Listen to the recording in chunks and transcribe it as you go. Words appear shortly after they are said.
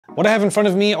What I have in front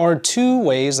of me are two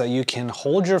ways that you can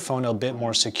hold your phone a bit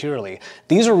more securely.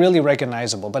 These are really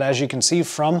recognizable, but as you can see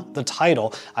from the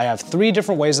title, I have three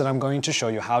different ways that I'm going to show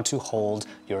you how to hold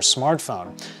your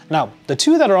smartphone. Now, the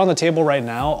two that are on the table right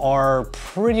now are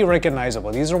pretty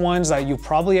recognizable. These are ones that you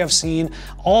probably have seen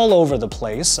all over the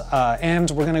place,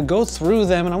 and we're gonna go through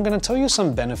them and I'm gonna tell you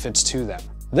some benefits to them.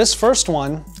 This first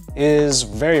one is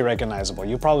very recognizable.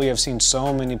 You probably have seen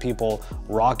so many people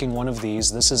rocking one of these.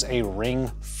 This is a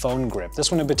Ring phone grip.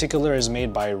 This one in particular is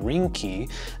made by Ringke,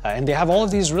 and they have all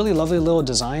of these really lovely little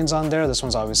designs on there. This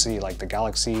one's obviously like the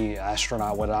Galaxy,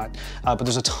 astronaut, whatnot, but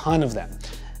there's a ton of them.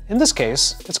 In this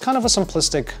case, it's kind of a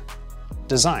simplistic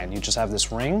design. You just have this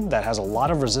ring that has a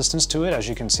lot of resistance to it. As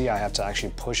you can see, I have to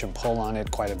actually push and pull on it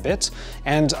quite a bit.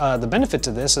 And the benefit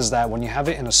to this is that when you have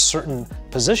it in a certain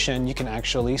position, you can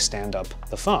actually stand up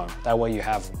the phone. That way you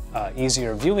have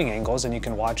easier viewing angles and you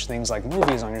can watch things like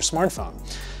movies on your smartphone.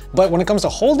 But when it comes to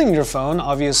holding your phone,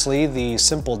 obviously the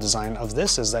simple design of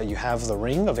this is that you have the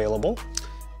ring available.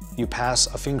 You pass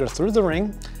a finger through the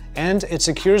ring, and it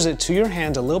secures it to your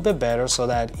hand a little bit better so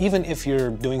that even if you're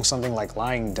doing something like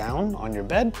lying down on your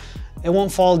bed, it won't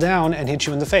fall down and hit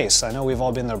you in the face. I know we've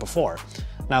all been there before.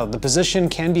 Now, the position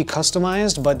can be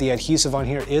customized, but the adhesive on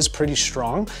here is pretty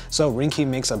strong. So Ringke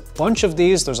makes a bunch of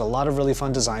these. There's a lot of really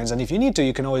fun designs, and if you need to,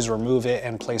 you can always remove it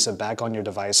and place it back on your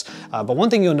device. But one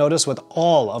thing you'll notice with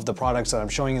all of the products that I'm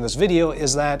showing in this video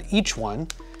is that each one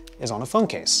is on a phone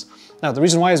case. Now, the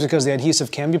reason why is because the adhesive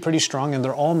can be pretty strong and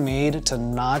they're all made to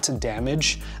not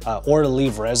damage or to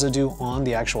leave residue on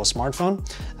the actual smartphone.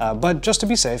 But just to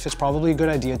be safe, it's probably a good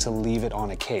idea to leave it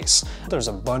on a case. There's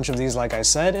a bunch of these, like I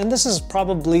said, and this is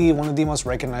probably one of the most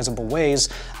recognizable ways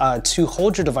to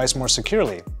hold your device more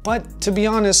securely. But to be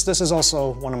honest, this is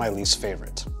also one of my least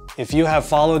favorite. If you have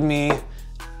followed me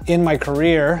in my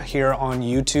career here on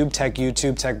YouTube, tech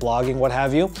blogging, what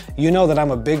have you, you know that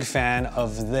I'm a big fan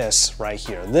of this right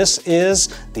here. This is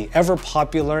the ever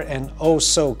popular and oh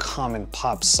so common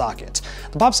Popsocket.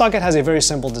 The Popsocket has a very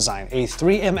simple design. A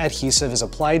 3M adhesive is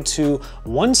applied to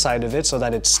one side of it so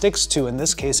that it sticks to, in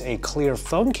this case, a clear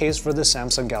phone case for the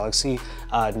Samsung Galaxy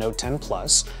Note 10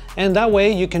 Plus. And that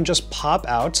way you can just pop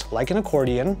out, like an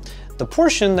accordion, the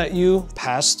portion that you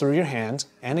pass through your hand,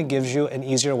 and it gives you an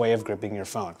easier way of gripping your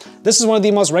phone. This is one of the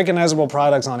most recognizable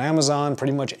products on Amazon,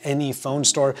 pretty much any phone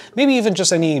store, maybe even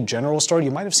just any general store.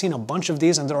 You might have seen a bunch of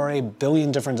these and there are a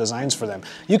billion different designs for them.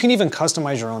 You can even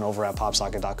customize your own over at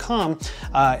popsocket.com,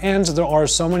 and there are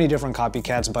so many different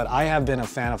copycats, but I have been a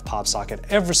fan of Popsocket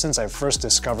ever since I first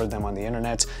discovered them on the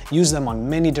internet, use them on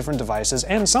many different devices,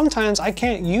 and sometimes I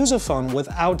can't use a phone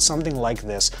without something like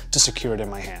this to secure it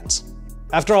in my hands.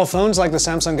 After all, phones like the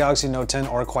Samsung Galaxy Note 10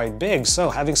 are quite big, so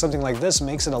having something like this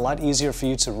makes it a lot easier for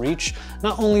you to reach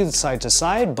not only side to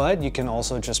side, but you can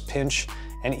also just pinch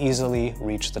and easily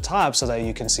reach the top so that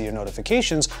you can see your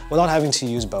notifications without having to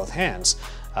use both hands.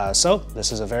 So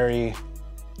this is a very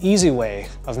easy way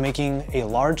of making a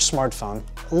large smartphone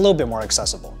a little bit more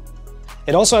accessible.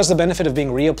 It also has the benefit of being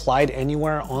reapplied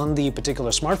anywhere on the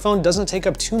particular smartphone, doesn't take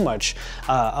up too much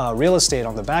real estate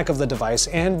on the back of the device,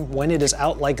 and when it is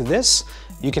out like this,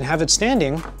 you can have it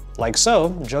standing like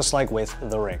so, just like with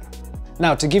the Ring.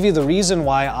 Now, to give you the reason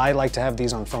why I like to have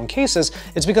these on phone cases,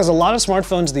 it's because a lot of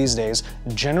smartphones these days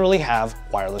generally have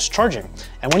wireless charging.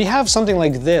 And when you have something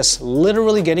like this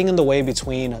literally getting in the way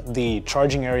between the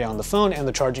charging area on the phone and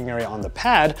the charging area on the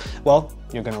pad, well,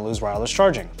 you're gonna lose wireless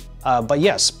charging. But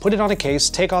yes, put it on a case,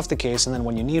 take off the case, and then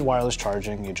when you need wireless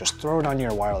charging, you just throw it on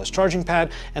your wireless charging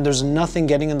pad, and there's nothing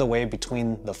getting in the way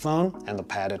between the phone and the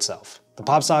pad itself. The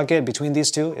Popsocket between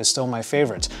these two is still my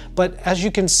favorite. But as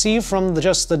you can see from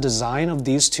just the design of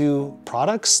these two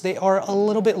products, they are a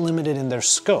little bit limited in their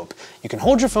scope. You can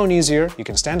hold your phone easier, you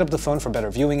can stand up the phone for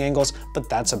better viewing angles, but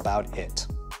that's about it.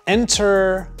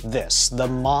 Enter this, the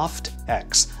MOFT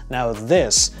X. Now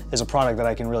this is a product that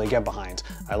I can really get behind.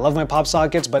 I love my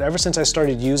Popsockets, but ever since I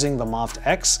started using the MOFT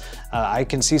X, I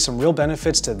can see some real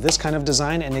benefits to this kind of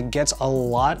design, and it gets a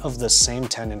lot of the same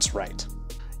tenets right.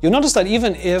 You'll notice that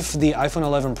even if the iPhone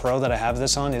 11 Pro that I have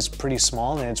this on is pretty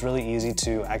small and it's really easy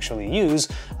to actually use,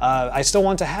 I still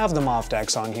want to have the MOFT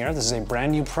X on here. This is a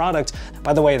brand new product.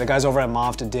 By the way, the guys over at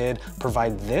MOFT did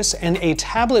provide this and a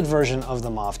tablet version of the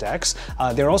MOFT X.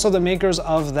 They're also the makers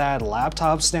of that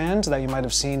laptop stand that you might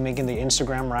have seen making the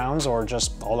Instagram rounds or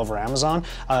just all over Amazon.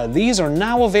 These are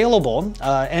now available,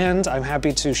 and I'm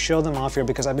happy to show them off here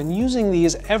because I've been using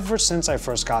these ever since I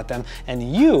first got them, and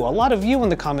a lot of you in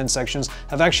the comment sections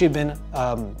have actually been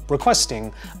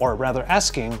requesting, or rather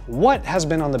asking, what has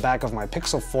been on the back of my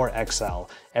Pixel 4 XL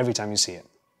every time you see it.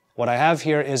 What I have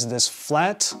here is this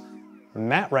flat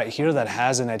mat right here that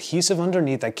has an adhesive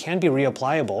underneath that can be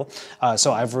reapplicable.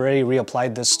 So I've already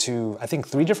reapplied this to, I think,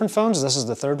 3 different phones. This is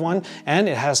the 3rd one, and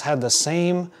it has had the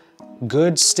same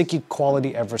good sticky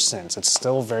quality ever since. It's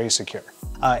still very secure.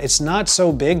 It's not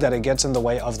so big that it gets in the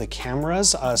way of the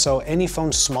cameras, so any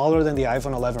phone smaller than the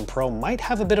iPhone 11 Pro might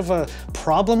have a bit of a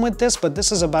problem with this, but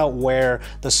this is about where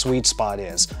the sweet spot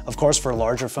is. Of course, for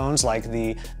larger phones like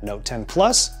the Note 10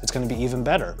 Plus, it's going to be even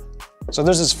better. So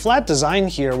there's this flat design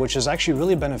here, which is actually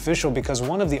really beneficial because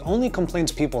one of the only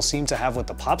complaints people seem to have with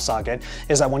the Popsocket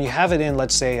is that when you have it in,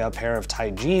 let's say, a pair of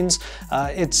tight jeans,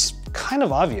 it's kind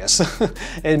of obvious.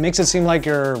 It makes it seem like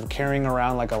you're carrying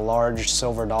around like a large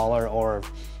silver dollar or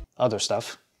other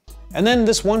stuff. And then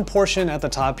this one portion at the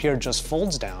top here just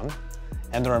folds down,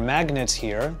 and there are magnets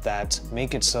here that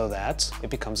make it so that it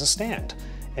becomes a stand.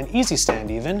 An easy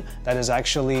stand even, that is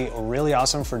actually really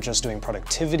awesome for just doing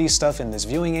productivity stuff in this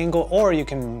viewing angle, or you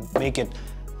can make it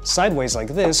sideways like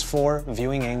this for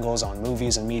viewing angles on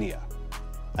movies and media.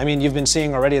 I mean, you've been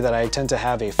seeing already that I tend to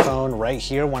have a phone right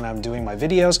here when I'm doing my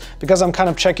videos because I'm kind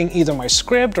of checking either my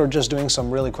script or just doing some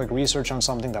really quick research on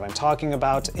something that I'm talking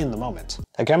about in the moment.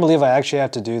 I can't believe I actually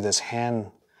have to do this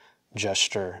hand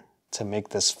gesture to make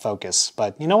this focus,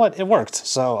 but you know what, it worked.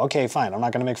 So, okay, fine, I'm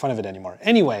not gonna make fun of it anymore.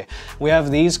 Anyway, we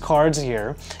have these cards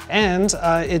here, and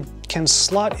it can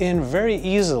slot in very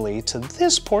easily to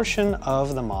this portion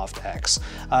of the MOFT X.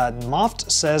 MOFT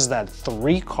says that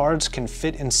 3 cards can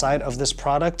fit inside of this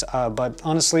product, but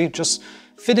honestly, just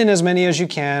fit in as many as you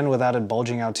can without it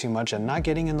bulging out too much and not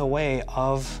getting in the way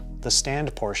of the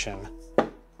stand portion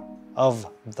of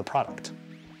the product.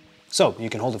 So you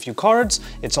can hold a few cards,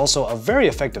 it's also a very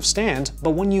effective stand,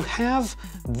 but when you have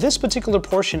this particular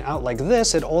portion out like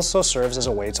this, it also serves as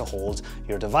a way to hold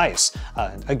your device.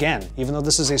 Again, even though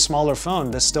this is a smaller phone,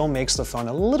 this still makes the phone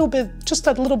a little bit, just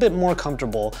a little bit more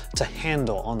comfortable to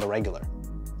handle on the regular.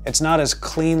 It's not as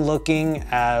clean looking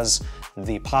as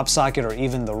the Popsocket or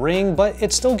even the Ring, but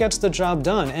it still gets the job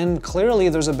done, and clearly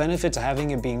there's a benefit to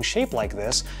having it being shaped like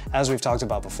this, as we've talked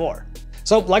about before.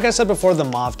 So like I said before, the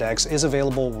MOFT X is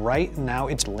available right now.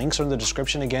 Its links are in the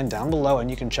description again down below,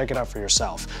 and you can check it out for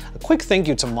yourself. A quick thank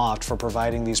you to MOFT for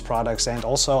providing these products, and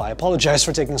also I apologize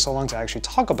for taking so long to actually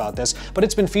talk about this, but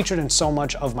it's been featured in so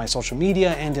much of my social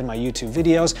media and in my YouTube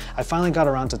videos. I finally got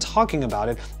around to talking about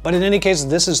it, but in any case,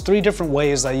 this is 3 different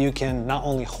ways that you can not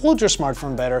only hold your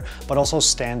smartphone better, but also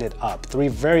stand it up. 3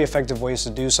 very effective ways to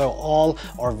do so. All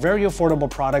are very affordable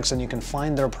products, and you can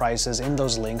find their prices in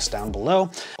those links down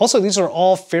below. Also, these are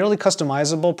all fairly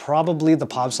customizable. Probably the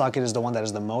Popsocket is the one that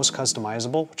is the most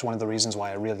customizable, which is one of the reasons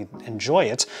why I really enjoy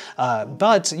it.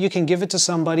 But you can give it to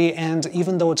somebody, and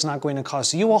even though it's not going to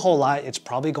cost you a whole lot, it's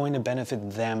probably going to benefit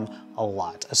them a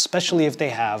lot, especially if they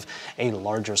have a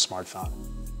larger smartphone.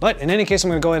 But in any case, I'm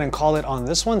gonna go ahead and call it on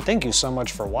this one. Thank you so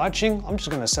much for watching. I'm just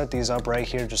gonna set these up right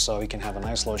here just so we can have a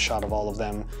nice little shot of all of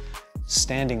them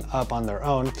standing up on their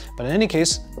own. But in any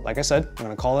case, like I said, I'm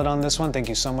gonna call it on this one. Thank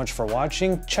you so much for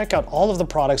watching. Check out all of the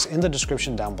products in the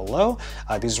description down below.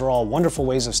 These are all wonderful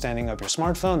ways of standing up your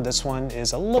smartphone. This one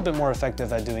is a little bit more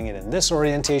effective at doing it in this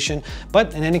orientation.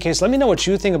 But in any case, let me know what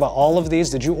you think about all of these.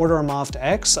 Did you order a MOFT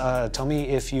X? Tell me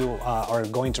if you are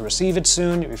going to receive it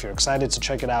soon, if you're excited to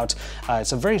check it out.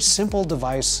 It's a very simple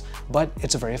device, but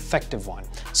it's a very effective one.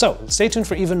 So stay tuned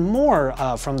for even more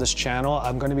from this channel.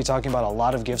 I'm going to be talking about a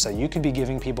lot of gifts that you could be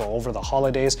giving people over the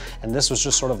holidays, and this was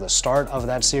just sort of the start of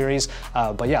that series.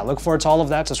 But yeah, look forward to all of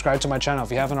that. Subscribe to my channel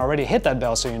if you haven't already. Hit that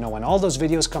bell so you know when all those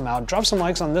videos come out. Drop some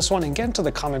likes on this one and get into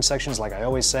the comment sections like I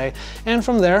always say. And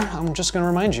from there, I'm just going to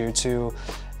remind you to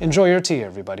enjoy your tea,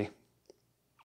 everybody.